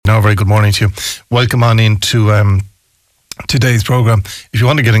very good morning to you. Welcome on into today's programme. If you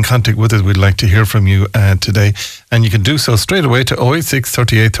want to get in contact with us, we'd like to hear from you today. And you can do so straight away to 086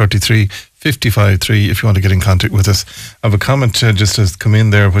 38 33 55 3 if you want to get in contact with us. I have a comment just has come in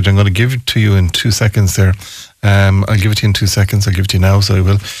there, which I'm going to give to you in 2 seconds there. I'll give it to you in 2 seconds. I'll give it to you now, so I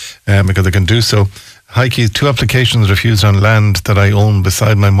will, because I can do so. Hi Keith, 2 applications refused on land that I own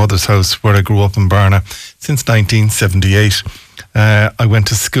beside my mother's house where I grew up in Browne since 1978. I went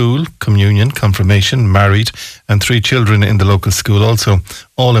to school, communion, confirmation, married, and 3 children in the local school also,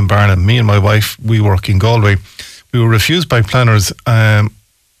 all in Browne. Me and my wife, we work in Galway. We were refused by planners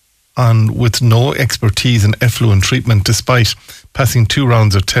with no expertise in effluent treatment, despite passing 2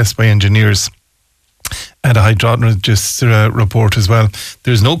 rounds of tests by engineers and a hydrologist's report as well.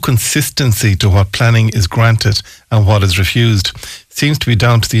 There's no consistency to what planning is granted and what is refused. Seems to be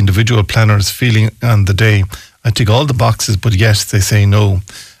down to the individual planner's feeling on the day. I tick all the boxes, but yet they say no.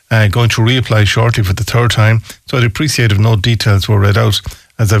 Going to reapply shortly for the 3rd time, so I'd appreciate if no details were read out,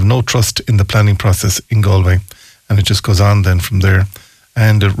 as I've no trust in the planning process in Galway. And it just goes on then from there.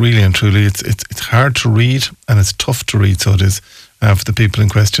 And really and truly, it's hard to read, and it's tough to read, so it is, for the people in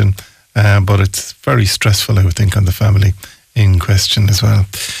question. But it's very stressful, I would think, on the family in question as well.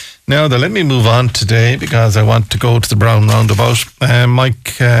 Now, let me move on today, because I want to go to the Browne roundabout.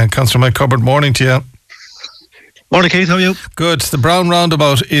 Councillor Mike Hubbard, morning to you. Morning, Keith, how are you? Good. The Browne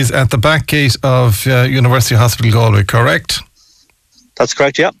roundabout is at the back gate of University Hospital Galway, correct? That's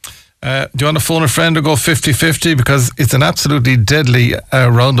correct, yeah. Do you want to phone a friend or go 50-50? Because it's an absolutely deadly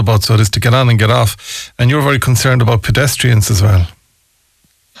roundabout, so it is, to get on and get off. And you're very concerned about pedestrians as well.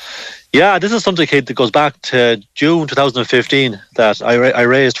 Yeah, this is something, Keith, that goes back to June 2015 that I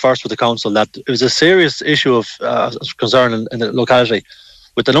raised first with the council, that it was a serious issue of concern in the locality,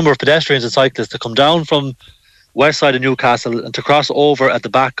 with the number of pedestrians and cyclists that come down from west side of Newcastle and to cross over at the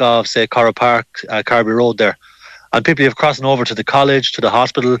back of, say, Corra Park, Carby Road there. And people have crossing over to the college, to the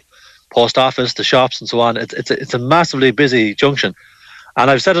hospital, post office, the shops and so on. It's a massively busy junction. And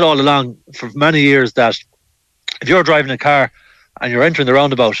I've said it all along for many years that if you're driving a car and you're entering the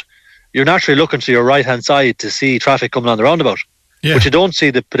roundabout, you're naturally looking to your right-hand side to see traffic coming on the roundabout. Yeah. But you don't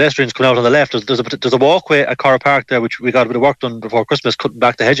see the pedestrians coming out on the left. There's a walkway at Corra Park there, which we got a bit of work done before Christmas, cutting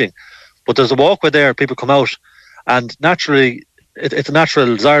back the hedging. But there's a walkway there, people come out, and naturally, it's a natural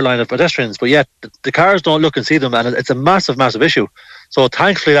desire line of pedestrians, but yet the cars don't look and see them, and it's a massive, massive issue. So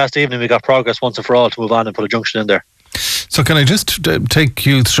thankfully last evening we got progress once and for all to move on and put a junction in there. So can I just take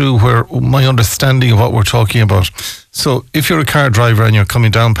you through where my understanding of what we're talking about? So if you're a car driver and you're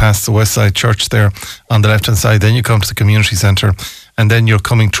coming down past the West Side Church there on the left-hand side, then you come to the community centre, and then you're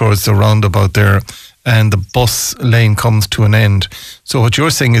coming towards the roundabout there, and the bus lane comes to an end. So what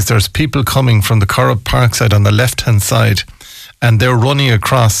you're saying is there's people coming from the Corra Park side on the left-hand side, and they're running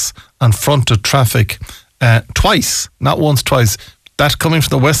across in front of traffic twice, not once, twice. That coming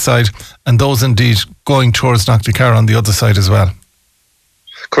from the west side, and those indeed going towards Knocknacarra on the other side as well.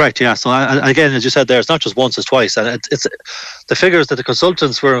 Correct, yeah. So again, as you said there, it's not just once, it's twice. And it's the figures that the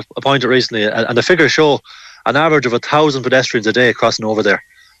consultants were appointed recently, and the figures show an average of 1,000 pedestrians a day crossing over there,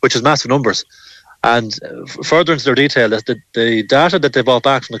 which is massive numbers. And further into their detail, the data that they brought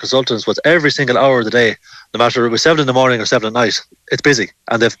back from the consultants was every single hour of the day, no matter if it was 7 in the morning or 7 at night, it's busy.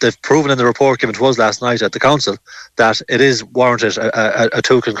 And they've proven in the report given to us last night at the council that it is warranted a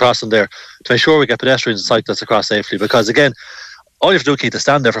token crossing there to make sure we get pedestrians and cyclists across safely. Because again, all you have to do, Keith, is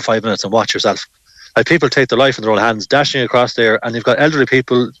stand there for 5 minutes and watch yourself. Like, people take their life in their own hands, dashing across there, and you've got elderly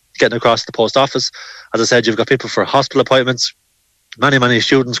people getting across the post office. As I said, you've got people for hospital appointments, many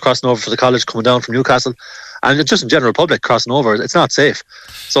students crossing over for the college coming down from Newcastle, and just in general public crossing over. It's not safe.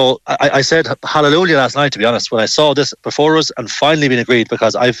 So I said hallelujah last night, to be honest, when I saw this before us and finally been agreed,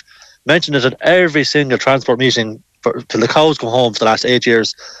 because I've mentioned it at every single transport meeting till the cows come home for the last 8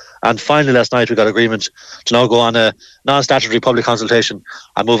 years, and finally last night we got agreement to now go on a non-statutory public consultation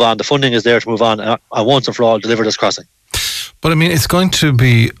and move on. The funding is there to move on and once and for all deliver this crossing. But I mean, it's going to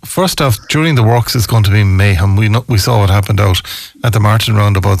be, first off, during the works, it's going to be mayhem. We saw what happened out at the Martin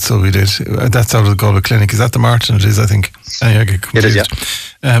roundabout, so we did. That's out of the Galway Clinic. Is that the Martin? It is, I think. I get confused. It is,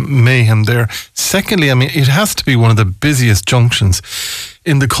 yeah. Mayhem there. Secondly, I mean, it has to be one of the busiest junctions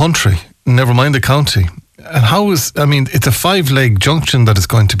in the country, never mind the county. And it's a 5-leg junction that it's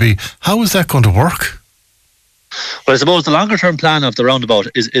going to be. How is that going to work? Well, I suppose the longer term plan of the roundabout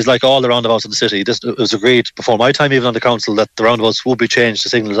is like all the roundabouts in the city. This was agreed before my time, even on the council, that the roundabouts would be changed to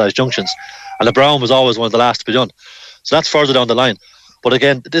signalised junctions, and the Browne was always one of the last to be done. So that's further down the line. But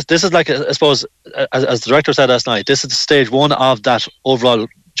again, this is like, I suppose, as the director said last night, this is stage one of that overall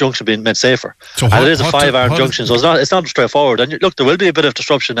junction being made safer. So and it is a 5-arm junction, so it's not straightforward. And look, there will be a bit of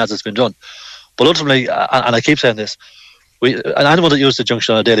disruption as it's been done. But ultimately, and I keep saying this, and anyone that uses the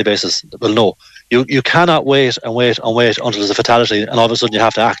junction on a daily basis will know, you cannot wait until there's a fatality and all of a sudden you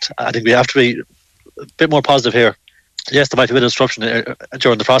have to act. I think we have to be a bit more positive here. Yes, there might be a bit of disruption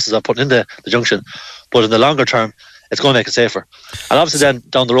during the process of putting in the junction, but in the longer term, it's going to make it safer. And obviously then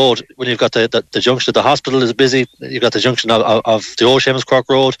down the road, when you've got the junction at the hospital is busy, you've got the junction of the old Seamus Cork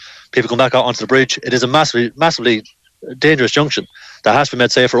Road, people come back out onto the bridge. It is a massively dangerous junction that has to be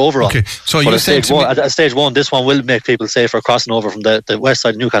made safer overall. Okay, so but at stage one, this one will make people safer crossing over from the west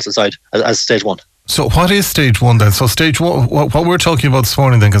side, Newcastle side, as stage one. So what is stage one then? So stage one, what we're talking about this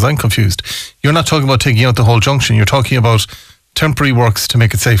morning then, because I'm confused. You're not talking about taking out the whole junction. You're talking about temporary works to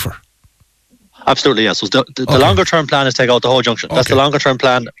make it safer. Absolutely, yes. So the longer term plan is take out the whole junction. That's the longer term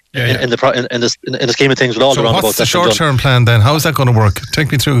plan in the scheme of things with all the roundabouts. What's the short term plan then? How is that going to work?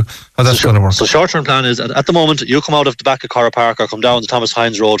 Take me through how that's going to work. So short term plan is at the moment you come out of the back of Corra Park or come down the Thomas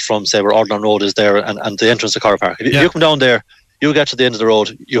Hines Road from say where Ordland Road is there and the entrance to Corra Park. If you come down there, you get to the end of the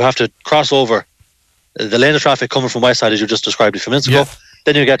road. You have to cross over the lane of traffic coming from west side as you just described a few minutes ago.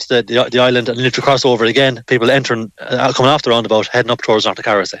 Then you get to the island and you have to cross over again. People entering coming off the roundabout heading up towards North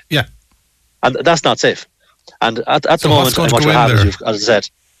Carra. Yeah. And that's not safe. And at the moment, what you have is, as I said,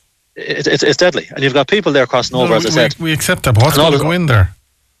 it's deadly. And you've got people there crossing over, as I said. We accept that, but what's going to go in there?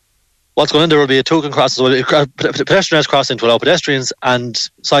 What's going in there will be a token cross. So pedestrians crossing to allow pedestrians and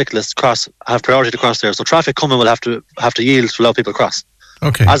cyclists have priority to cross there. So traffic coming will have to yield to allow people cross.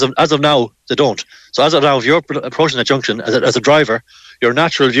 Okay. As of now, they don't. So as of now, if you're approaching that junction as a driver, your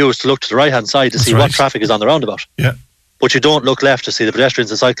natural view is to look to the right hand side to see what traffic is on the roundabout. Yeah. But you don't look left to see the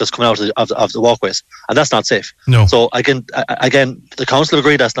pedestrians and cyclists coming out of the walkways, and that's not safe. No. So again, the council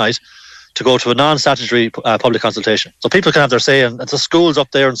agreed last night to go to a non-statutory public consultation, so people can have their say, and the schools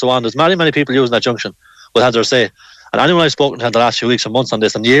up there and so on. There's many people using that junction will have their say, and anyone I've spoken to in the last few weeks and months on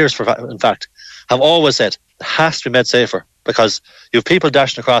this, and years in fact, have always said it has to be made safer because you have people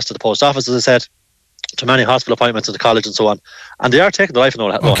dashing across to the post office, as I said, to many hospital appointments in the college and so on, and they are taking their life in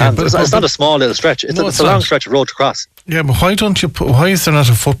no hands. It's not a small little stretch. It's a long stretch of road to cross. Yeah, but why is there not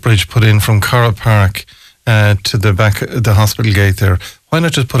a footbridge put in from Corra Park to the back the hospital gate there? Why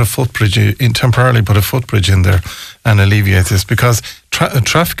not just put a footbridge in, temporarily put a footbridge in there and alleviate this? Because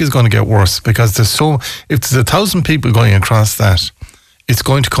traffic is going to get worse because if there's 1,000 people going across that, it's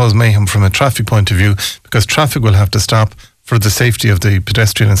going to cause mayhem from a traffic point of view because traffic will have to stop for the safety of the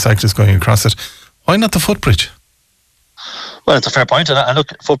pedestrian and cyclist going across it. Why not the footbridge? Well, it's a fair point. And look,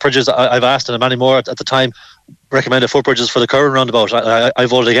 footbridges, I've asked, and many more at the time recommended footbridges for the current roundabout. I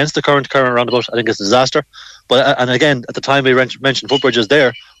voted against the current roundabout. I think it's a disaster. But and again, at the time we mentioned footbridges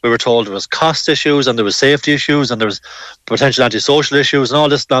there, we were told there was cost issues and there was safety issues and there was potential antisocial issues and all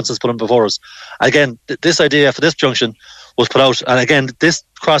this nonsense put on before us. Again, this idea for this junction was put out. And again, this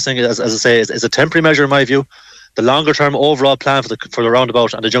crossing, as I say, is a temporary measure in my view. The longer term overall plan for the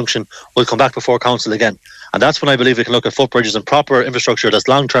roundabout and the junction will come back before council again, and that's when I believe we can look at footbridges and proper infrastructure that's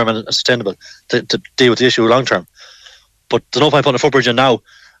long term and sustainable to deal with the issue long term. But there's no point putting a footbridge in now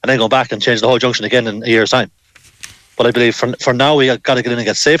and then going back and change the whole junction again in a year's time. But I believe for now we got to get in and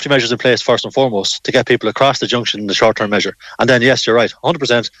get safety measures in place first and foremost to get people across the junction in the short term measure, and then yes, you're right,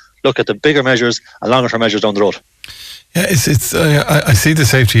 100%. Look at the bigger measures and longer term measures down the road. Yeah, I see the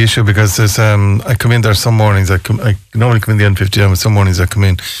safety issue because there's I come in there some mornings. I normally come in the N50, but some mornings I come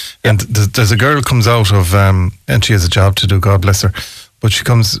in, and there's a girl comes out of and she has a job to do. God bless her, but she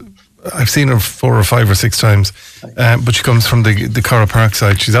comes. I've seen her 4 or 5 or 6 times, but she comes from the Corra Park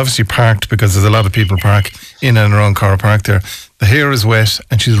side. She's obviously parked because there's a lot of people park in and around Corra Park there. The hair is wet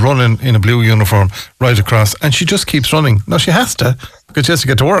and she's running in a blue uniform right across, and she just keeps running. Now she has to because she has to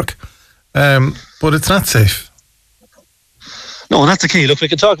get to work, but it's not safe. No, and that's the key. Look, we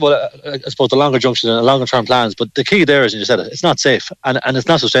can talk about, I suppose, the longer junction and longer term plans, but the key there is, as you said, it's not safe and it's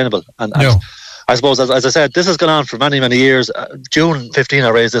not sustainable. And I suppose, as I said, this has gone on for many, many years. June 15, I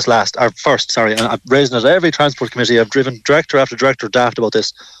raised this and I've raised it at every transport committee. I've driven director after director daft about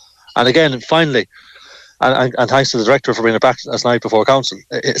this. And again, finally, and thanks to the director for bringing it back last night before council,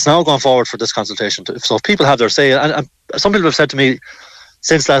 it's now gone forward for this consultation. So if people have their say, and some people have said to me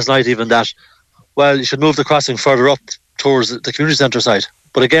since last night even that, well, you should move the crossing further up towards the community centre side.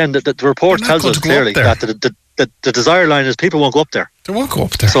 But again, the report tells us clearly that the desire line is people won't go up there. They won't go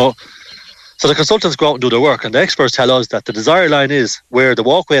up there. So the consultants go out and do their work, and the experts tell us that the desire line is where the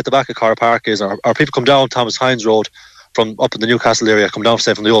walkway at the back of Corra Park is, or people come down Thomas Hines Road from up in the Newcastle area, come down,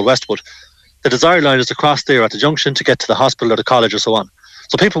 say, from the old Westwood. The desire line is to cross there at the junction to get to the hospital or the college or so on.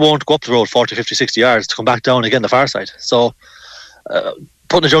 So people won't go up the road 40, 50, 60 yards to come back down again the far side. So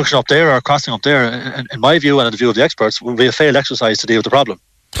putting a junction up there or a crossing up there, in my view and in the view of the experts, will be a failed exercise to deal with the problem.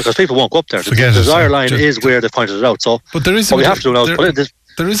 Because people won't go up there. The desire line is where they've pointed it out. So but there is what we have to do now is put in this.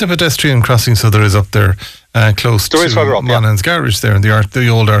 There is a pedestrian crossing, so there is up there close to Monaghan's garage there, and the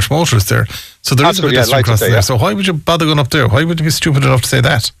old Arch Motors there. So there is a pedestrian crossing there. So why would you bother going up there? Why would you be stupid enough to say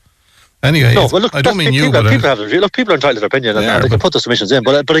that? Anyway, no, well, look, I don't mean you, people, but people are entitled to their opinion, and they can put the submissions in.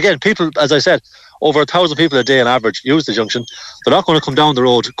 But again, people, as I said, over 1,000 people a day on average use the junction. They're not going to come down the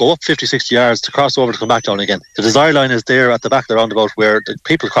road, go up 50, 60 yards to cross over to come back down again. The desire line is there at the back of the roundabout where the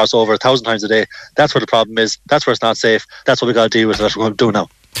people cross over 1,000 times a day. That's where the problem is. That's where it's not safe. That's what we've got to deal with. That's what we're going to do now.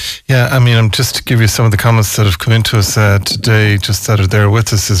 Yeah, I mean, I'm just to give you some of the comments that have come into us today, just that are there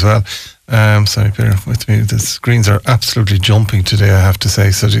with us as well. Sorry, bear with me. The screens are absolutely jumping today, I have to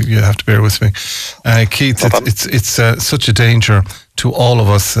say, so you have to bear with me. Keith, it's such a danger to all of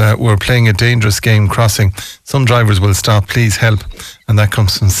us. We're playing a dangerous game crossing. Some drivers will stop. Please help. And that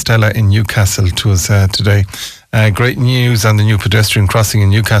comes from Stella in Newcastle to us today. Great news on the new pedestrian crossing in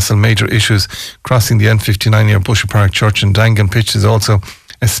Newcastle. Major issues crossing the N59 near Busher Park Church and Dangan pitches also,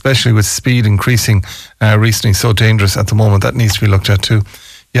 especially with speed increasing recently. So dangerous at the moment. That needs to be looked at too.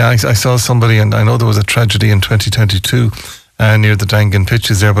 Yeah, I saw somebody, and I know there was a tragedy in 2022 near the Dangan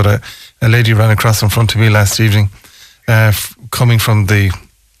pitches there, but a lady ran across in front of me last evening coming from the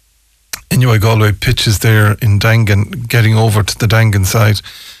Inui Galway pitches there in Dangan, getting over to the Dangan side,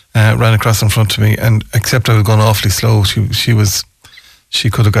 ran across in front of me, and except I was going awfully slow, she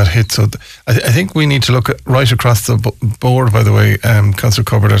could have got hit. So I think we need to look at right across the board, by the way, Councillor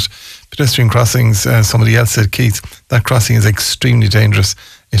Cupboard, at pedestrian crossings. Somebody else said, Keith, that crossing is extremely dangerous.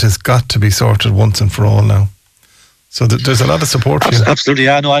 It has got to be sorted once and for all now. So there's a lot of support for you. Absolutely,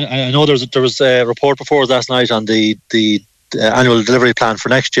 yeah. No, I know there was a report before us last night on the annual delivery plan for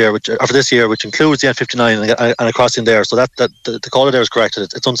next year, or for this year, which includes the N59 and a crossing there. So that the call there is correct.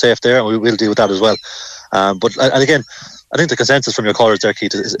 It's unsafe there, and we will deal with that as well. But again, I think the consensus from your callers there,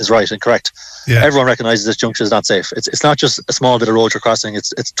 Keith, is right and correct. Yeah. Everyone recognises this junction is not safe. It's not just a small bit of road you're crossing.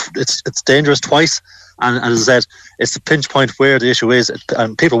 It's dangerous twice. And as I said, it's the pinch point where the issue is,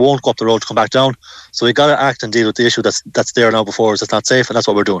 and people won't go up the road to come back down. So we've got to act and deal with the issue that's there now before us. It's not safe, and that's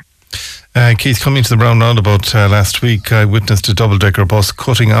what we're doing. Keith, coming to the Browne roundabout last week, I witnessed a double-decker bus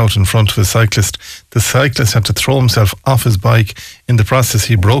cutting out in front of a cyclist. The cyclist had to throw himself off his bike. In the process,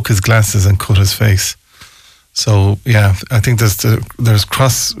 he broke his glasses and cut his face. So yeah, I think there's a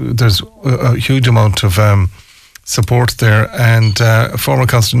huge amount of support there. And former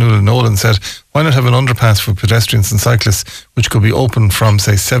Councillor Nuala Nolan said, why not have an underpass for pedestrians and cyclists, which could be open from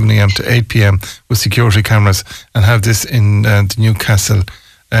say 7 a.m. to 8 p.m. with security cameras, and have this in the Newcastle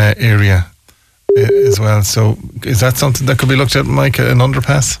area as well. So is that something that could be looked at, Mike, an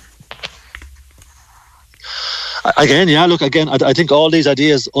underpass? Again, yeah, look, I think all these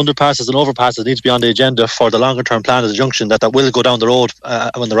ideas, underpasses and overpasses, need to be on the agenda for the longer term plan of the junction that will go down the road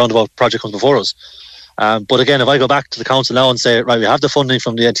when the roundabout project comes before us. But again, if I go back to the council now and say, right, we have the funding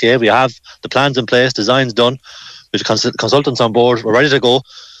from the NTA, we have the plans in place, designs done, with consultants on board, we're ready to go.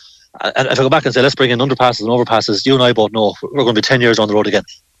 And if I go back and say, let's bring in underpasses and overpasses, you and I both know we're going to be 10 years on the road again.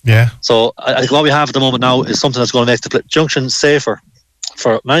 Yeah. So I think what we have at the moment now is something that's going to make the junction safer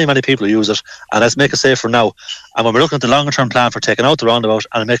for many, many people who use it, and let's make it safer now. And when we're looking at the longer term plan for taking out the roundabout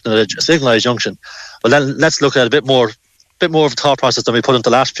and making it a signalised junction, well then let's look at a bit more of a thought process than we put into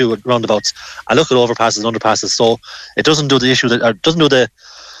the last few roundabouts, and look at overpasses and underpasses. So it doesn't do the issue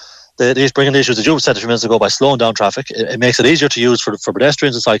bringing the issues that you said a few minutes ago by slowing down traffic. It makes it easier to use for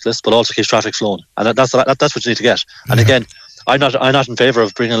pedestrians and cyclists, but also keeps traffic flowing, and that's what you need to get. And again, I'm not in favour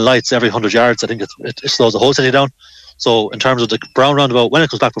of bringing lights every 100 yards. I think it slows the whole city down. So in terms of the Browne roundabout, when it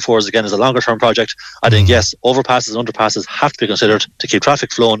comes back before us again as a longer term project, I think yes, overpasses and underpasses have to be considered to keep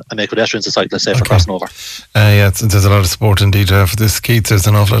traffic flowing and make pedestrians and cyclists safer crossing over. There's a lot of support indeed for this, Keith. There's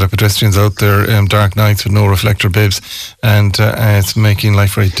an awful lot of pedestrians out there, dark nights with no reflector bibs, and it's making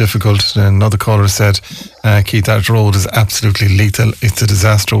life very difficult. Another caller said, Keith, that road is absolutely lethal. It's a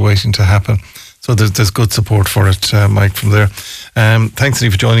disaster waiting to happen. So there's good support for it, Mike, from there. Thanks,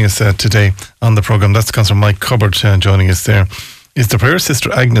 Steve, for joining us today on the programme. That's Councillor Mike Cupboard joining us there. Is the prayer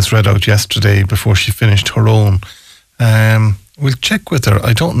Sister Agnes read out yesterday before she finished her own? We'll check with her.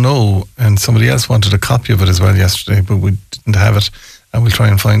 I don't know. And somebody else wanted a copy of it as well yesterday, but we didn't have it. And we'll try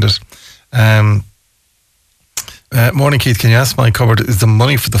and find it. Morning, Keith. Can you ask Mike Cupboard, is the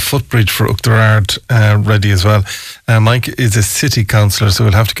money for the footbridge for Uachtarard ready as well? Mike is a city councillor, so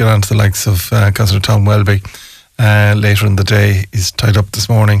we'll have to get on to the likes of Councillor Tom Welby later in the day. He's tied up this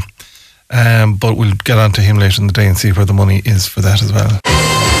morning, but we'll get on to him later in the day and see where the money is for that as well.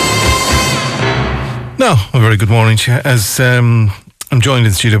 Now, a very good morning to you. As I'm joined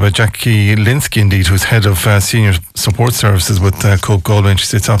in studio by Jackie Linsky, indeed, who's head of senior support services with Cope Galway, and she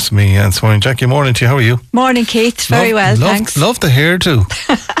sits opposite me this morning. Jackie, morning to you. How are you? Morning, Keith. Very well, thanks. Love the hairdo.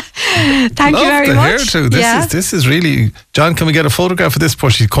 Thank you very much. Love the hairdo. This is really... John, can we get a photograph of this before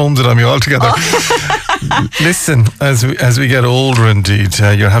she combs it on me altogether? Oh. Listen, as we get older, indeed,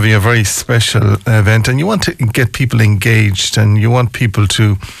 you're having a very special event, and you want to get people engaged, and you want people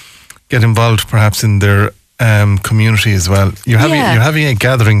to get involved perhaps in their community as well. You're having a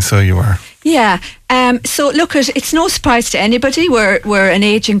gathering, so you are. Yeah. So look, it's no surprise to anybody. We're an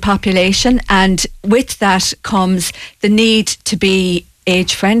ageing population, and with that comes the need to be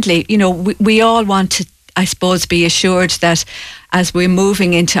age friendly. You know, we all want to, I suppose, be assured that as we're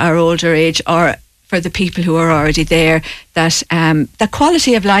moving into our older age, or for the people who are already there, that the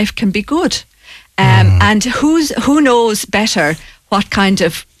quality of life can be good. And who knows better what kind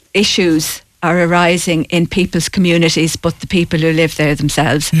of issues are arising in people's communities but the people who live there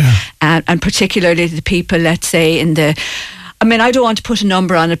themselves. And particularly the people, let's say, I don't want to put a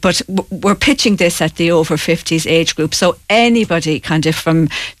number on it, but we're pitching this at the over 50s age group, so anybody kind of from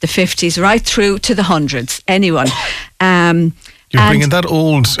the 50s right through to the hundreds, anyone. You're bringing that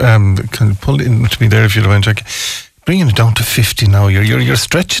old, can you pull it in to me there if you don't mind, Jackie? Bringing it down to 50 now. You're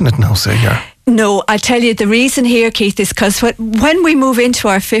stretching it now, say, yeah. No, I'll tell you the reason here, Keith, is because when we move into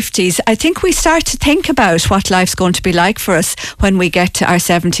our 50s, I think we start to think about what life's going to be like for us when we get to our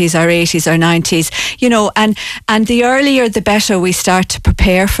 70s, our 80s, our 90s, you know, and the earlier the better we start to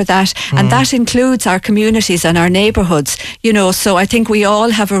prepare for that. And that includes our communities and our neighbourhoods, you know, so I think we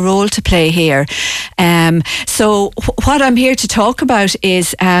all have a role to play here. So what I'm here to talk about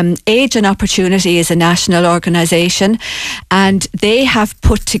is Age and Opportunity is a national organisation, and they have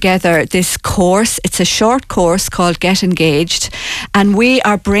put together this course. It's a short course called Get Engaged, and we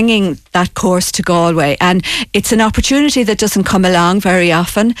are bringing that course to Galway, and it's an opportunity that doesn't come along very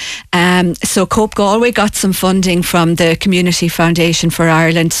often. So Cope Galway got some funding from the Community Foundation for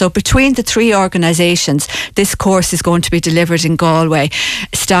Ireland, so between the three organisations this course is going to be delivered in Galway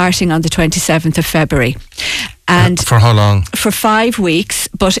starting on the 27th of February. And for how long? For 5 weeks,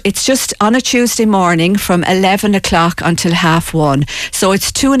 but it's just on a Tuesday morning from 11 o'clock until 1:30. So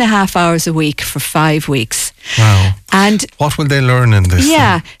it's 2.5 hours a week for 5 weeks. Wow. And what will they learn in this?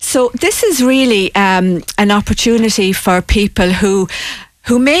 Yeah, so this is really an opportunity for people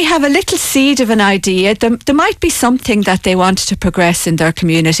who may have a little seed of an idea. There might be something that they want to progress in their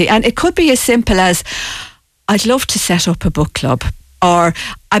community, and it could be as simple as, I'd love to set up a book club, or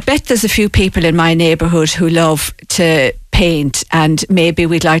I bet there's a few people in my neighbourhood who love to paint, and maybe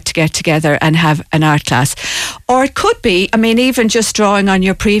we'd like to get together and have an art class. Or it could be, even just drawing on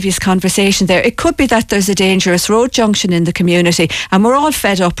your previous conversation there, it could be that there's a dangerous road junction in the community and we're all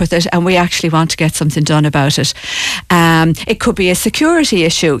fed up with it and we actually want to get something done about it. It could be a security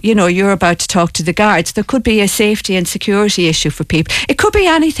issue. You know, you're about to talk to the guards. There could be a safety and security issue for people. It could be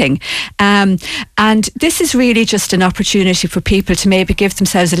anything. And this is really just an opportunity for people to maybe give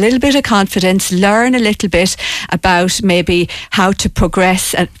themselves a little bit of confidence, learn a little bit about maybe how to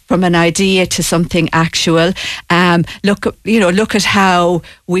progress from an idea to something actual. Look at how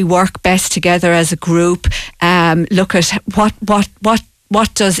we work best together as a group. Look at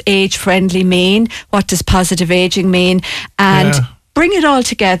what does age friendly mean? What does positive aging mean? And bring it all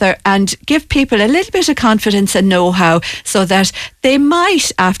together and give people a little bit of confidence and know-how, so that they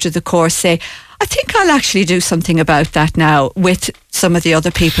might, after the course, say, I think I'll actually do something about that now with some of the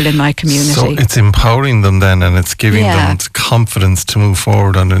other people in my community. So it's empowering them then, and it's giving them confidence to move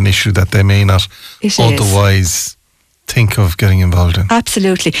forward on an issue that they may not otherwise think of getting involved in.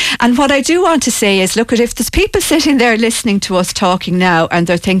 Absolutely. And what I do want to say is, look, if there's people sitting there listening to us talking now and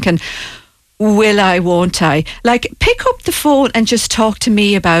they're thinking, will I, won't I? Like, pick up the phone and just talk to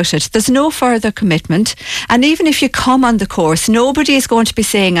me about it. There's no further commitment. And even if you come on the course, nobody is going to be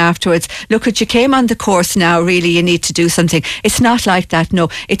saying afterwards, look, you came on the course now, really you need to do something. It's not like that, no.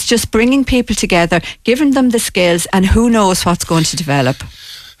 It's just bringing people together, giving them the skills, and who knows what's going to develop.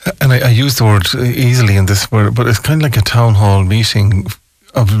 And I use the word easily in this word, but it's kind of like a town hall meeting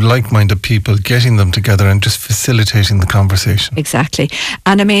of like-minded people, getting them together and just facilitating the conversation. Exactly.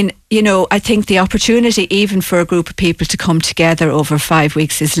 And I think the opportunity even for a group of people to come together over 5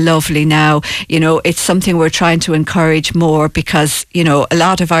 weeks is lovely now. It's something we're trying to encourage more, because, a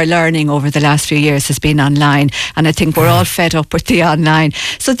lot of our learning over the last few years has been online, and I think we're all fed up with the online.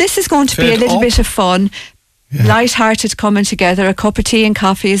 So this is going to be a little bit of fun. Light-hearted coming together, a cup of tea and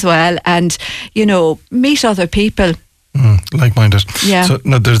coffee as well, and, meet other people. Like-minded. Yeah. So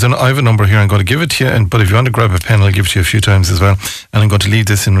now I have a number here. I'm going to give it to you, but if you want to grab a pen, I'll give it to you a few times as well. And I'm going to leave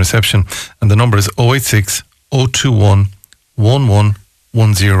this in reception. And the number is 086 021 11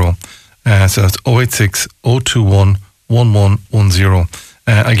 So it's 086 021 1110.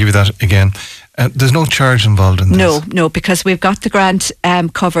 I'll give you that again. There's no charge involved in this? No, because we've got the grant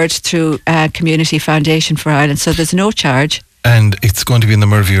covered through Community Foundation for Ireland, so there's no charge. And it's going to be in the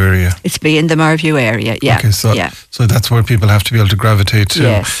Merview area? It's be in the Merview area, yeah. Okay, so that's where people have to be able to gravitate to.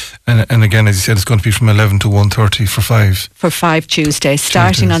 Yes. And again, as you said, it's going to be from 11 to 1:30 for 5. For 5 Tuesdays,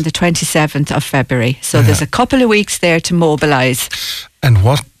 starting on the 27th of February. So there's a couple of weeks there to mobilise. And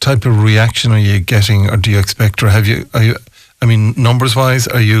what type of reaction are you getting, or do you expect, or are you, I mean, numbers-wise,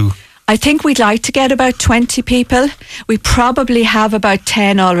 are you... I think we'd like to get about 20 people. We probably have about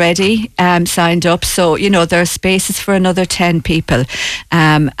 10 already signed up. So, there are spaces for another 10 people.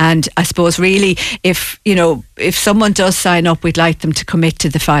 And I suppose really, if someone does sign up, we'd like them to commit to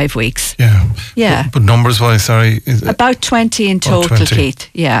the 5 weeks. Yeah. But numbers-wise, sorry. About 20 in total, 20. Keith.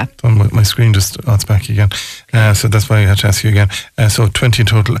 Yeah. My screen just, it's back again. So that's why I had to ask you again. So 20 in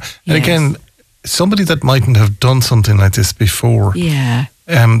total. And again, somebody that mightn't have done something like this before. Yeah.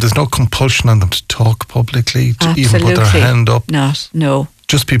 There's no compulsion on them to talk publicly, to even put their hand up. No.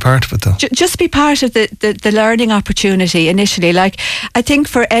 Just be part of it, though. Just be part of the learning opportunity initially. Like, I think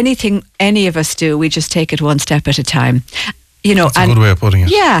for anything any of us do, we just take it one step at a time. That's a good way of putting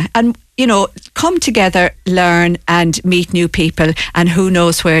it. Yeah, and come together, learn, and meet new people, and who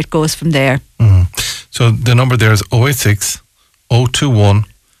knows where it goes from there. Mm-hmm. So the number there is 086 021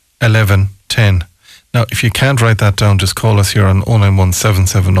 1110. Now, if you can't write that down, just call us here on 091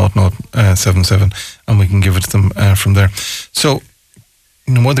 77 and we can give it to them from there. So,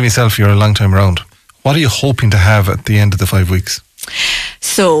 more than yourself, you're a long time around. What are you hoping to have at the end of the 5 weeks?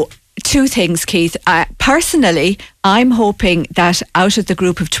 So, 2 things, Keith. Personally, I'm hoping that out of the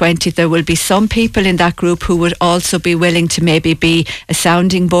group of 20, there will be some people in that group who would also be willing to maybe be a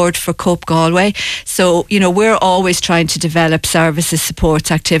sounding board for Cope Galway. So, we're always trying to develop services,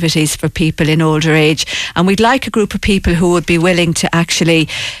 supports, activities for people in older age. And we'd like a group of people who would be willing to actually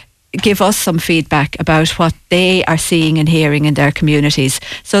give us some feedback about what they are seeing and hearing in their communities.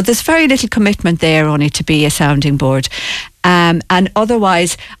 So there's very little commitment there only to be a sounding board. And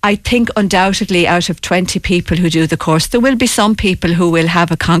otherwise, I think undoubtedly out of 20 people who do the course, there will be some people who will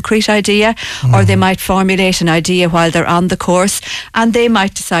have a concrete idea, or they might formulate an idea while they're on the course, and they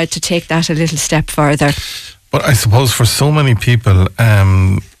might decide to take that a little step further. But I suppose for so many people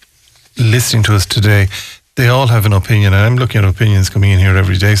listening to us today, they all have an opinion, and I'm looking at opinions coming in here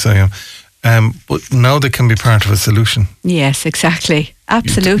every day, so I am. But now they can be part of a solution. Yes, exactly.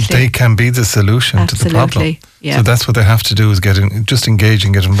 Absolutely. They can be the solution to the problem. Yeah. So that's what they have to do, is just engage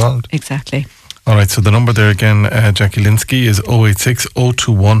and get involved. Exactly. All right, so the number there again, Jackie Linsky, is 086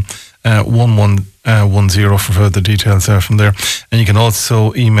 021 1110 for further details from there. And you can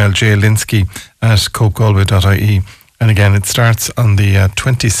also email jlinsky@copegalway.ie. And again, it starts on the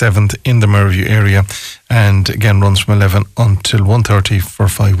 27th in the Merview area, and again runs from 11 until 1:30 for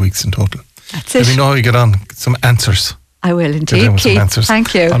 5 weeks in total. That's it. Let me know how you get on. Get some answers. I will indeed, Keith.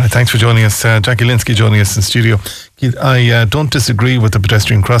 Thank you. All right, thanks for joining us. Jackie Linsky joining us in studio. Keith, I don't disagree with the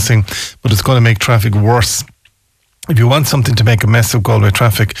pedestrian crossing, but it's going to make traffic worse. If you want something to make a mess of Galway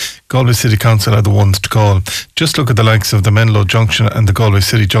traffic, Galway City Council are the ones to call. Just look at the likes of the Menlo Junction and the Galway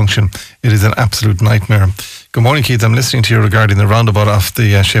City Junction. It is an absolute nightmare. Good morning, Keith. I'm listening to you regarding the roundabout off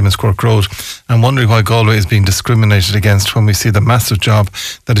the Seamus Cork Road. I'm wondering why Galway is being discriminated against when we see the massive job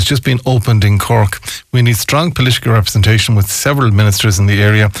that has just been opened in Cork. We need strong political representation with several ministers in the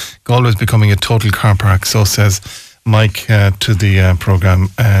area. Galway is becoming a total car park, so says Mike to the programme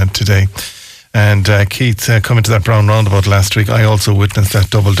today. And Keith, coming to that Browne roundabout last week, I also witnessed that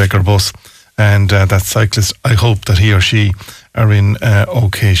double-decker bus, and that cyclist, I hope that he or she are in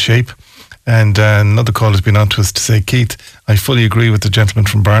okay shape. And another call has been on to us to say, Keith, I fully agree with the gentleman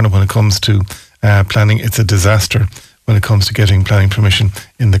from Browne when it comes to planning. It's a disaster when it comes to getting planning permission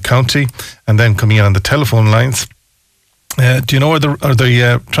in the county. And then coming in on the telephone lines, do you know, are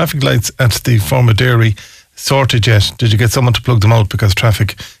the traffic lights at the former dairy sorted yet? Did you get someone to plug them out, because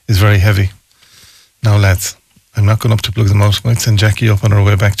traffic is very heavy? Now, lads, I'm not going up to plug them out. I might send Jackie up on her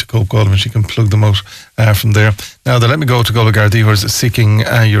way back to Cope Galway and she can plug them out from there. Now, let me go to Galway Gardaí, who is seeking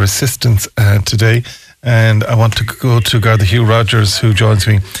your assistance today. And I want to go to Garda Hugh Rogers, who joins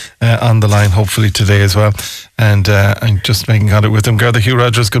me on the line, hopefully today as well. And I'm just making contact with him. Garda Hugh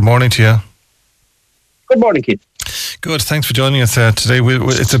Rogers, good morning to you. Good morning, Keith. Good, thanks for joining us today.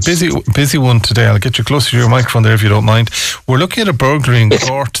 It's a busy one today. I'll get you closer to your microphone there if you don't mind. We're looking at a burglary in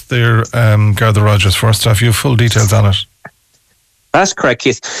Gort there, Garda Rogers. First off, you have full details on it. That's correct,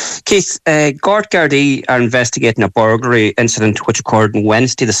 Keith. Keith, Gort Gardaí are investigating a burglary incident which occurred on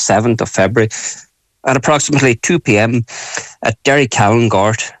Wednesday the 7th of February at approximately 2 p.m. at Derrycallan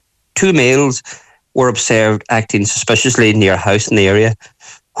Gort. 2 males were observed acting suspiciously near a house in the area,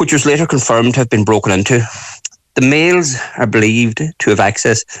 which was later confirmed to have been broken into. The males are believed to have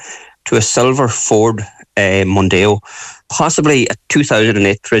access to a silver Ford Mondeo, possibly a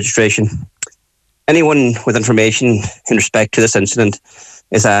 2008 registration. Anyone with information in respect to this incident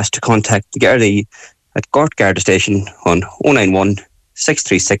is asked to contact the Gardaí at Gort Garda Station on 091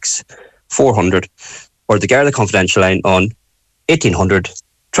 636 400 or the Garda Confidential line on 1800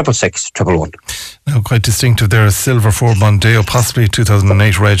 666 111. Now, quite distinctive there, a silver Ford Mondeo, possibly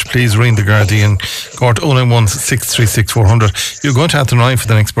 2008 reg. Please ring the Gardaí in Gort 091 636 400. You're going to Athenry for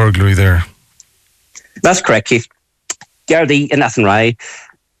the next burglary there. That's correct, Keith. Gardaí in Athenry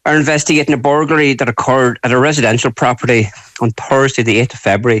are investigating a burglary that occurred at a residential property on Thursday the 8th of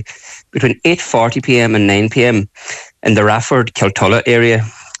February between 8:40pm and 9pm in the Rafford-Kiltulla area,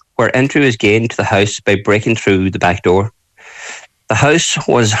 where entry was gained to the house by breaking through the back door. The house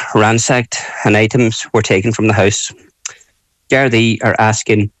was ransacked and items were taken from the house. Gardaí are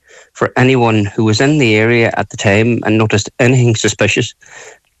asking for anyone who was in the area at the time and noticed anything suspicious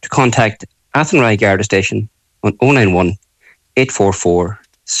to contact Athenry Garda Station on 091 844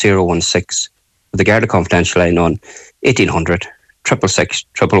 016 with the Garda Confidential line on 1800 666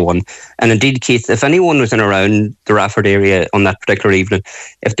 111. And indeed, Keith, if anyone was in around the Rafford area on that particular evening,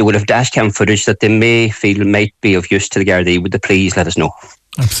 if they would have dash cam footage that they may feel might be of use to the Gardaí, would they please let us know?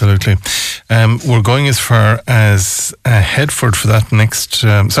 Absolutely. We're going as far as Headford for that next...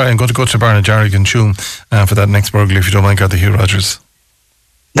 I'm going to go to Barnajarrig and Tuam for that next burglary, if you don't mind, Garda Hugh Rogers.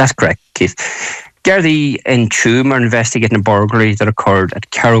 That's correct, Keith. Gardaí in Tuam are investigating a burglary that occurred at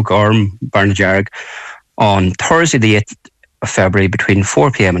Carrowgorm, Barnajarrig, on Thursday the 8th of February between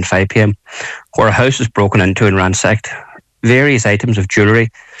 4pm and 5pm, where a house was broken into and ransacked. Various items of jewellery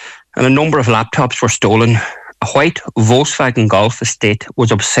and a number of laptops were stolen. A white Volkswagen Golf estate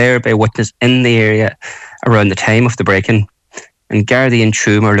was observed by a witness in the area around the time of the break-in, and Gardaí in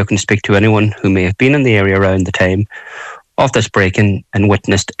Tuam are looking to speak to anyone who may have been in the area around the time of this break-in and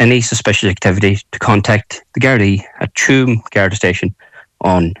witnessed any suspicious activity to contact the Gardaí at Tuam Garda Station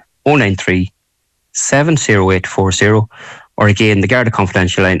on 093 70840 or again the Garda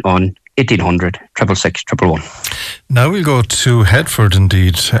Confidential line on 1800 666 111. Now we'll go to Headford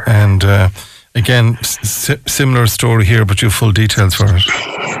indeed, and again similar story here, but you have full details for it.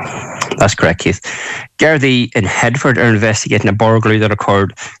 That's correct, Keith. Gardaí in Headford are investigating a burglary that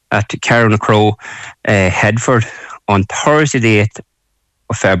occurred at Carrowgorm, Headford on Thursday the 8th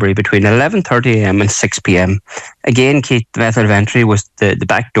of February between 11:30am and 6pm. Again, Keith, the method of entry was the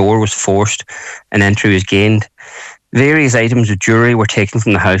back door was forced and entry was gained. Various items of jewellery were taken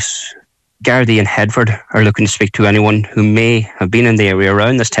from the house. Gardaí in Headford are looking to speak to anyone who may have been in the area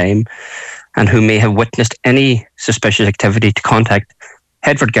around this time and who may have witnessed any suspicious activity to contact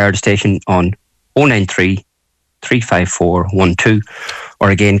Headford Garda Station on 093 354 12 or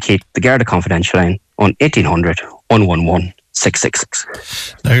again, Kate, the Garda Confidential line on 1800 111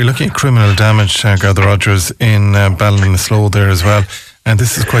 666. Now you're looking at criminal damage, Garda Rogers, in Ballinasloe there as well, and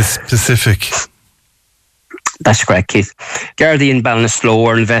this is quite specific. That's correct, Keith. Gardaí in Ballinasloe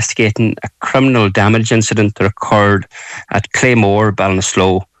are investigating a criminal damage incident that occurred at Claymore,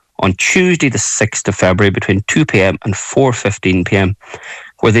 Ballinasloe on Tuesday the 6th of February between 2pm and 4:15pm,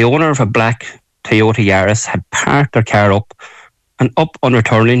 where the owner of a black Toyota Yaris had parked their car up, and on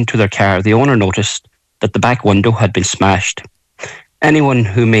returning to their car, the owner noticed that the back window had been smashed. Anyone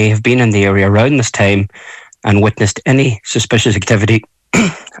who may have been in the area around this time and witnessed any suspicious activity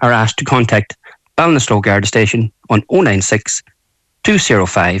are asked to contact Ballinasloe Garda Station on 096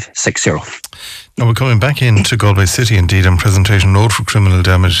 205 60. Now we're coming back into Galway City indeed on Presentation Road for criminal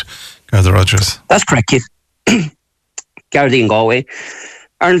damage, Garda Rogers. That's correct, Keith. Gardaí in Galway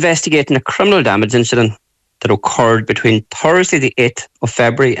are investigating a criminal damage incident that occurred between Thursday the 8th of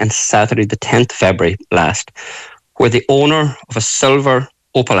February and Saturday the 10th of February last, where the owner of a silver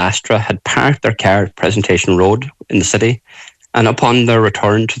Opel Astra had parked their car at Presentation Road in the city, and upon their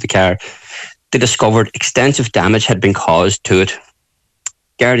return to the car, they discovered extensive damage had been caused to it.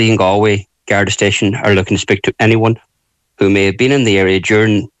 Gardaí in Galway Garda Station are looking to speak to anyone who may have been in the area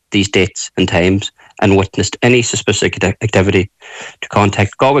during these dates and times and witnessed any suspicious activity to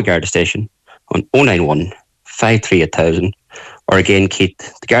contact Galway Garda Station on 091 538,000 or again, Keith,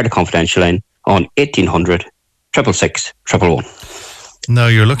 the Garda Confidential line on 1800 666 111. Now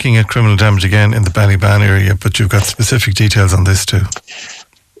you're looking at criminal damage again in the Ballyban area, but you've got specific details on this too.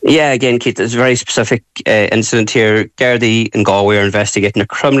 Yeah, again, Keith, there's a very specific incident here. Gardaí in Galway are investigating a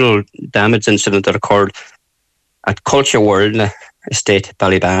criminal damage incident that occurred at Culture World Estate,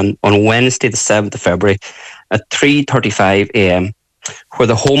 Ballyban, on Wednesday the 7th of February at 3:35 a.m, where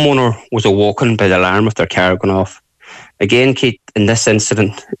the homeowner was awoken by the alarm of their car going off. Again, Keith, in this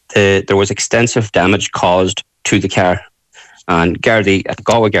incident, there was extensive damage caused to the car, and Gardaí at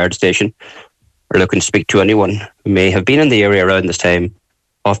Galway Garda Station are looking to speak to anyone who may have been in the area around this time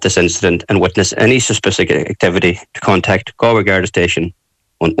of this incident and witness any suspicious activity to contact Galway Garda Station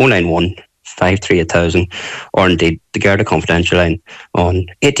on 091 53 8000, or indeed the Garda Confidential line on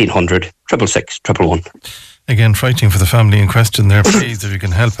 1800 666 111. Again, frightening for the family in question there. Please, if you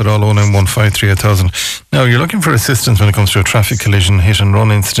can help at all, 091 53 8000. Now, you're looking for assistance when it comes to a traffic collision, hit and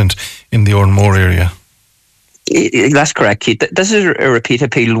run incident in the Oranmore area. That's correct, Keith. This is a repeat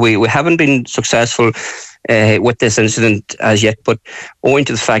appeal. We haven't been successful with this incident as yet, but owing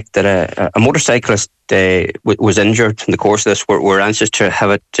to the fact that a motorcyclist was injured in the course of this, we're anxious to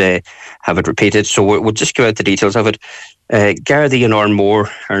have it repeated. So we'll just give out the details of it. Gardaí and Oranmore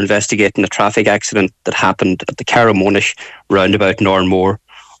are investigating a traffic accident that happened at the Carramonish roundabout in Oranmore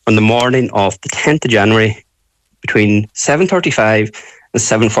on the morning of the 10th of January between 7:35 and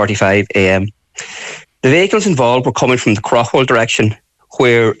 7:45 a.m. The vehicles involved were coming from the Craughwell direction,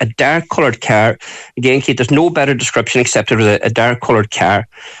 where a dark-coloured car, again, Keith, there's no better description except it was a dark-coloured car,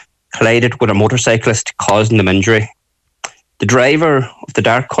 collided with a motorcyclist, causing them injury. The driver of the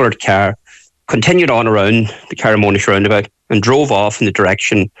dark-coloured car continued on around the Carramonish roundabout and drove off in the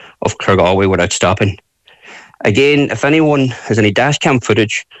direction of Claregalway without stopping. Again, if anyone has any dashcam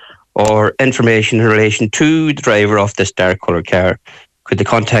footage or information in relation to the driver of this dark-coloured car, could they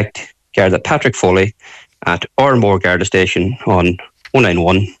contact Garda Patrick Foley at Oranmore Garda Station on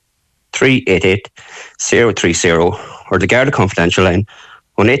 091 388 030, or the Garda Confidential line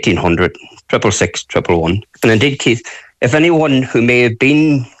on 1800 666 111. And indeed, Keith, if anyone who may have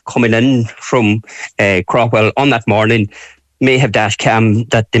been coming in from Craughwell on that morning may have dash cam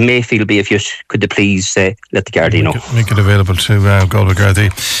that they may feel be of use, could they please let the Gardaí know? Make it available to Galway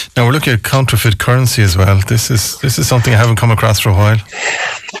Gardaí. Now, we're looking at counterfeit currency as well. This is something I haven't come across for a while.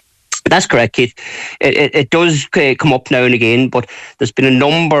 That's correct, Keith. It does come up now and again, but there's been a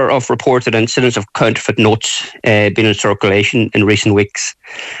number of reported incidents of counterfeit notes being in circulation in recent weeks.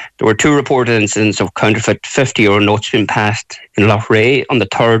 There were 2 reported incidents of counterfeit €50 notes being passed in Loughrea on the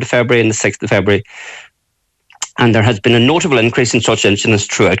 3rd of February and the 6th of February. And there has been a notable increase in such incidents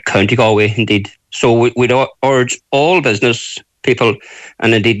throughout County Galway, indeed. So we'd urge all business people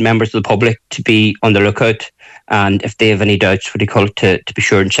and indeed members of the public to be on the lookout, and if they have any doubts, to be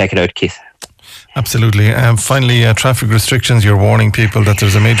sure and check it out, Keith. Absolutely. Finally, traffic restrictions. You're warning people that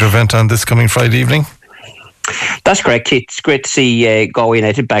there's a major event on this coming Friday evening. That's correct, Keith. It's great to see Galway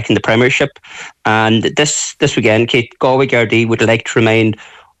United back in the Premiership, and this weekend, Keith, Galway Gardaí would like to remind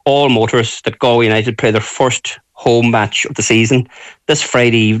all motorists that Galway United play their first home match of the season this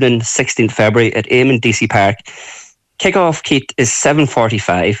Friday evening, 16th February at Eamon DC Park. Kick-off, Keith, is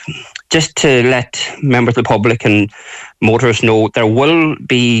 7:45. Just to let members of the public and motorists know, there will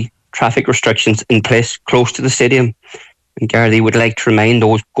be traffic restrictions in place close to the stadium. And Gardaí would like to remind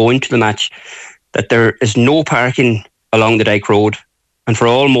those going to the match that there is no parking along the Dyke Road, and for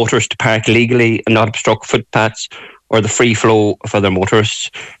all motorists to park legally and not obstruct footpaths or the free flow of other motorists.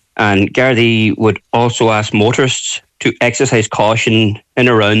 And Gardaí would also ask motorists to exercise caution in and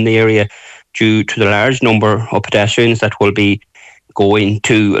around the area due to the large number of pedestrians that will be going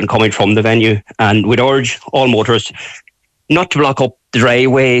to and coming from the venue. And we'd urge all motorists not to block up the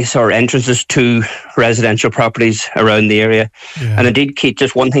driveways or entrances to residential properties around the area. Yeah. And indeed, Keith,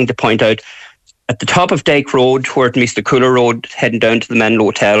 just one thing to point out, at the top of Dyke Road, where it meets the Cooler Road, heading down to the Menlo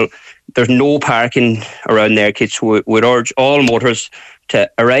Hotel, there's no parking around there, Keith. So we'd urge all motorists to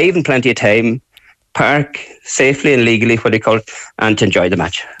arrive in plenty of time, park safely and legally, and to enjoy the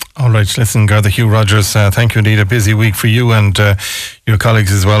match. All right, listen, Garda Hugh Rogers, thank you indeed. A busy week for you and your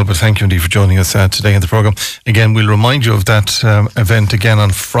colleagues as well, but thank you indeed for joining us today in the programme. Again, we'll remind you of that event again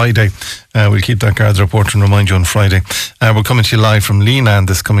on Friday. We'll keep that Garda report and remind you on Friday. We're coming to you live from Leenan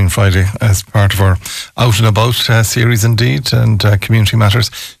this coming Friday as part of our Out and About series indeed, and Community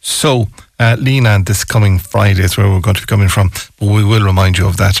Matters. So, Leenan this coming Friday is where we're going to be coming from, but we will remind you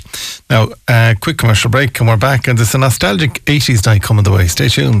of that. Now, quick commercial break and we're back, and there's a nostalgic 80s night coming the way. Stay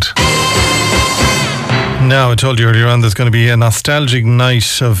tuned. Now, I told you earlier on there's going to be a nostalgic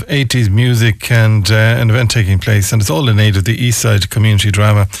night of 80s music and an event taking place, and it's all in aid of the Eastside Community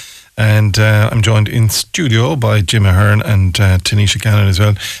Drama. And I'm joined in studio by Jim Ahern and Tanisha Cannon as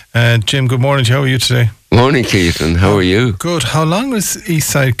well. Jim, good morning. How are you today? Morning, Keith, and how are you? Good. How long was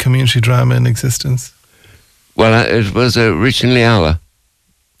Eastside Community Drama in existence? Well, it was originally our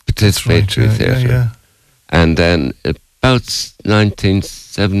participatory theatre. Yeah. And then about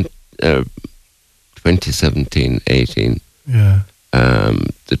 2017-18. Yeah.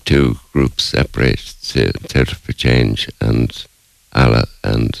 The two groups separated, Theatre for Change and ALA,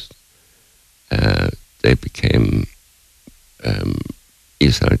 and they became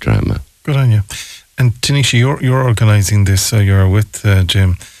Eastside Drama. Good on you. And Tanisha, you're organising this, so you're with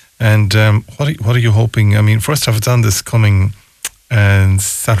Jim. And what are you hoping? I mean, first off, it's on this coming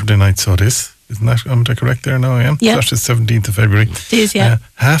Saturday night, so it is. Isn't that, am I correct there now? I am? Yeah. That's the 17th of February. It is, yeah.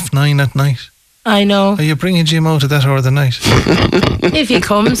 9:30 at night. I know. Are you bringing Jim out at that hour of the night? If he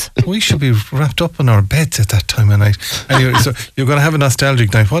comes. We should be wrapped up in our beds at that time of night. Anyway, so you're going to have a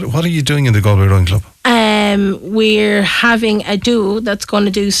nostalgic night. What are you doing in the Galway Rowing Club? We're having a duo that's going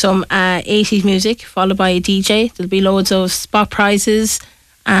to do some 80s music, followed by a DJ. There'll be loads of spot prizes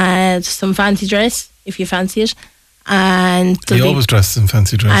and some fancy dress, if you fancy it. And He always dresses in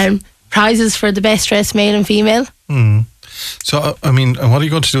fancy dress. And prizes for the best dressed male and female. So, I mean, what are you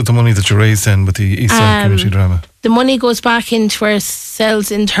going to do with the money that you raise then with the Eastside Community Drama? The money goes back into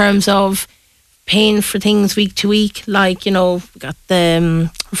ourselves in terms of paying for things week to week, like, you know, we got the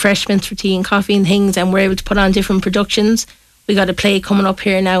refreshments for tea and coffee and things, and we're able to put on different productions. We got a play coming up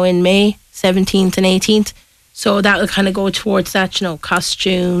here now in May 17th and 18th, so that will kind of go towards that, you know,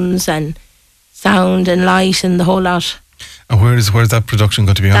 costumes and sound and light and the whole lot. And where's that production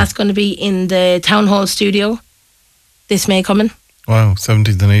going to be on? That's going to be in the Town Hall studio this May coming. Wow,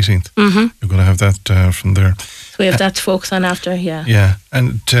 17th and 18th. You're going to have that from there. So we have that to focus on after, yeah. Yeah.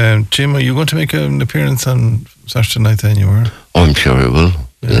 And Jim, are you going to make an appearance on Saturday night then, you were? Oh, I'm sure it will.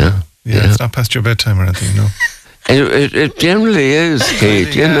 Yeah. It's not past your bedtime or anything, no? It generally is,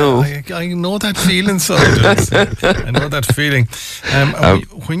 Kate, you know. I know that feeling, so I know that feeling.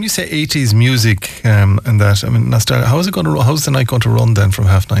 When you say 80s music and that, I mean, nostalgia, how's the night going to run then from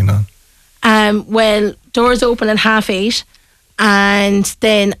 9:30 on? Well, doors open at 8:30, and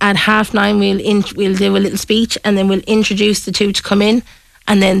then at 9:30 we'll do a little speech, and then we'll introduce the two to come in,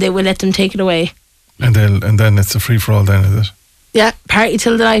 and then they will let them take it away. And then it's a free for all then, is it? Yeah, party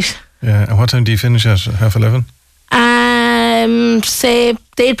till the night. Yeah, and what time do you finish at? 11:30? Say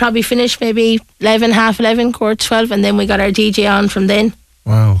they'd probably finish maybe 11, 11:30, 12:15, and then we got our DJ on from then.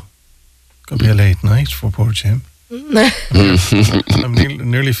 Wow, could be a late night for poor Jim. I'm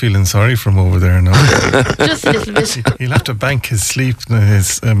nearly feeling sorry for him over there now. Just a little bit. He'll have to bank his sleep. I'll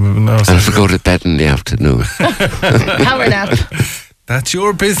have to go to bed in the afternoon. Power nap. That's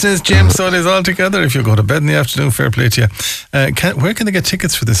your business, Jim. So it is all together. If you go to bed in the afternoon, fair play to you. Where can they get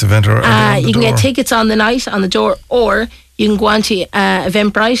tickets for this event? Or you can get tickets on the night, on the door, or you can go on to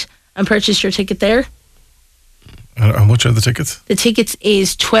Eventbrite and purchase your ticket there. How much are the tickets? The tickets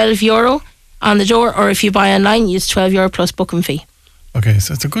is €12 on the door, or if you buy online, it's €12 plus booking fee. Okay,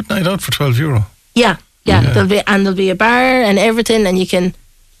 so it's a good night out for €12. Yeah. There'll be a bar and everything, and you can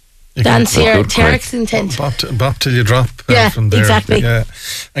dance here to your intent. Bop till you drop from there. Exactly. Yeah.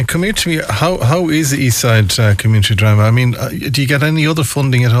 And come here to me, how is the Eastside Community Drama? I mean, do you get any other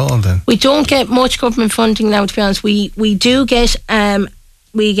funding at all then? We don't get much government funding now, to be honest. We do get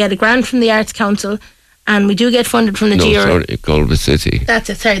we get a grant from the Arts Council, and we do get funded from the Galway City. That's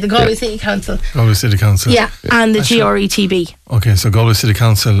it, sorry, the Galway City Council. Galway City Council. Yeah, and the GRETB. Okay, so Galway City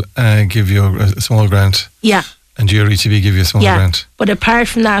Council give you a small grant. Yeah. And GRETB give you a small grant. But apart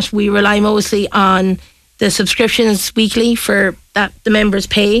from that, we rely mostly on the subscriptions weekly for that the members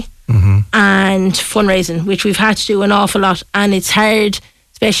pay, and fundraising, which we've had to do an awful lot. And it's hard,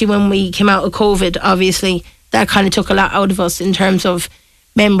 especially when we came out of COVID, obviously, that kind of took a lot out of us in terms of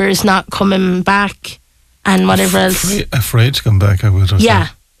members not coming back and whatever else. Afraid to come back, I would have said.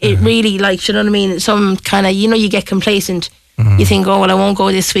 It really, like, you know what I mean? Some kind of, you get complacent. You think, oh, well, I won't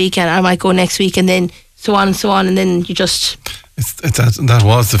go this week and I might go next week, and then so on and so on, and then you just... That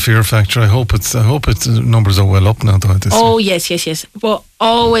was the fear factor. I hope its numbers are well up now, though. Yes. But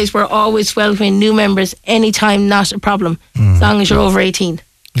we're always welcoming new members anytime, not a problem, as long as you're over 18.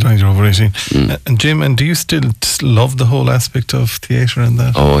 As long as you're over 18. And Jim, do you still love the whole aspect of theatre and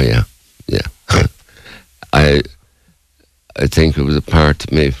that? Oh, yeah. I think it was a part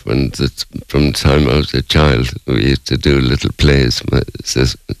of me from the time I was a child. We used to do little plays, my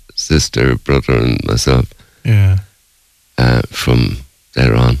sister, brother and myself. Yeah. From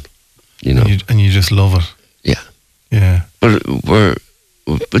there on, And you just love it. Yeah. Yeah.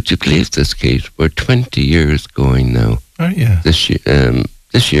 But you believe this, Keith? We're 20 years going now. Oh, yeah. This year.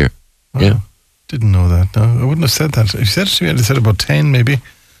 Wow. Yeah. Didn't know that. No, I wouldn't have said that. If you said it to me, I'd have said about 10 maybe.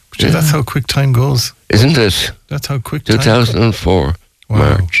 But that's how quick time goes. Isn't it? That's how quick time 2004,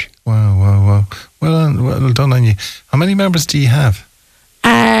 March. Wow. Well done on you. How many members do you have?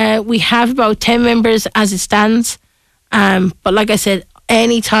 We have about 10 members as it stands. But like I said,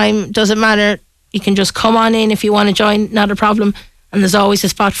 any time, doesn't matter You can just come on in if you want to join, not a problem. And there's always a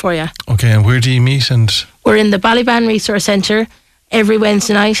spot for you. Okay, and where do you meet? And we're in the Ballyban Resource Centre every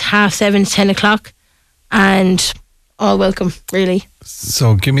Wednesday night, 7:30 to 10 o'clock. And all welcome, really.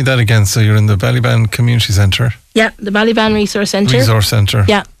 So give me that again. So you're in the Ballyban Community Centre? Yeah, the Ballyban Resource Centre. Resource Centre.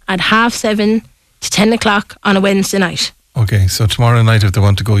 Yeah, at 7:30 to 10 o'clock on a Wednesday night. Okay, so tomorrow night if they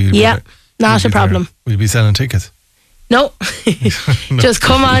want to go, you'll yeah, be not a problem. Will you be selling tickets? No, just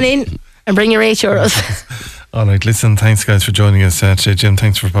come on in and bring your €8. All right, listen, thanks guys for joining us today. Jim,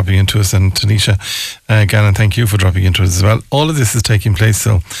 thanks for popping into us, and Tanisha, Gannon, thank you for dropping into us as well. All of this is taking place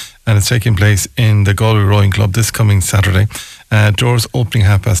and it's taking place in the Galway Rowing Club this coming Saturday. Doors opening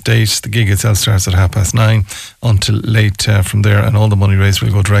 8:30. The gig itself starts at 9:30 until late from there, and all the money raised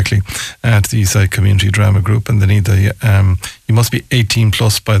will go directly to the Eastside Community Drama Group. And they need you must be 18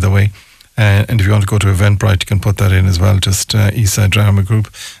 plus, by the way. And if you want to go to Eventbrite, you can put that in as well, just Eastside Drama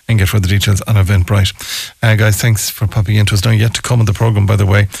Group, and get further details on Eventbrite. Guys, thanks for popping into us. Now, yet to come on the programme, by the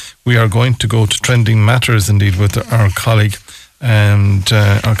way, we are going to go to Trending Matters, indeed, with our colleague and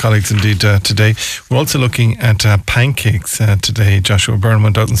our colleagues indeed today. We're also looking at pancakes today. Joshua Byrne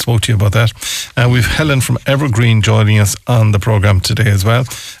went out and spoke to you about that. We've Helen from Evergreen joining us on the programme today as well.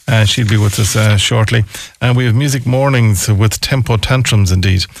 She'll be with us shortly. And we have Music Mornings with Tempo Tantrums,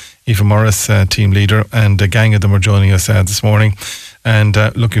 indeed. Aoife Morris, team leader, and a gang of them are joining us this morning, and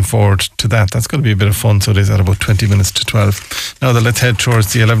looking forward to that. That's going to be a bit of fun. So it is at about 20 minutes to 12. Now then, let's head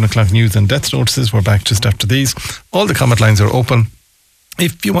towards the 11 o'clock news and death notices. We're back just after these. All the comment lines are open.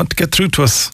 If you want to get through to us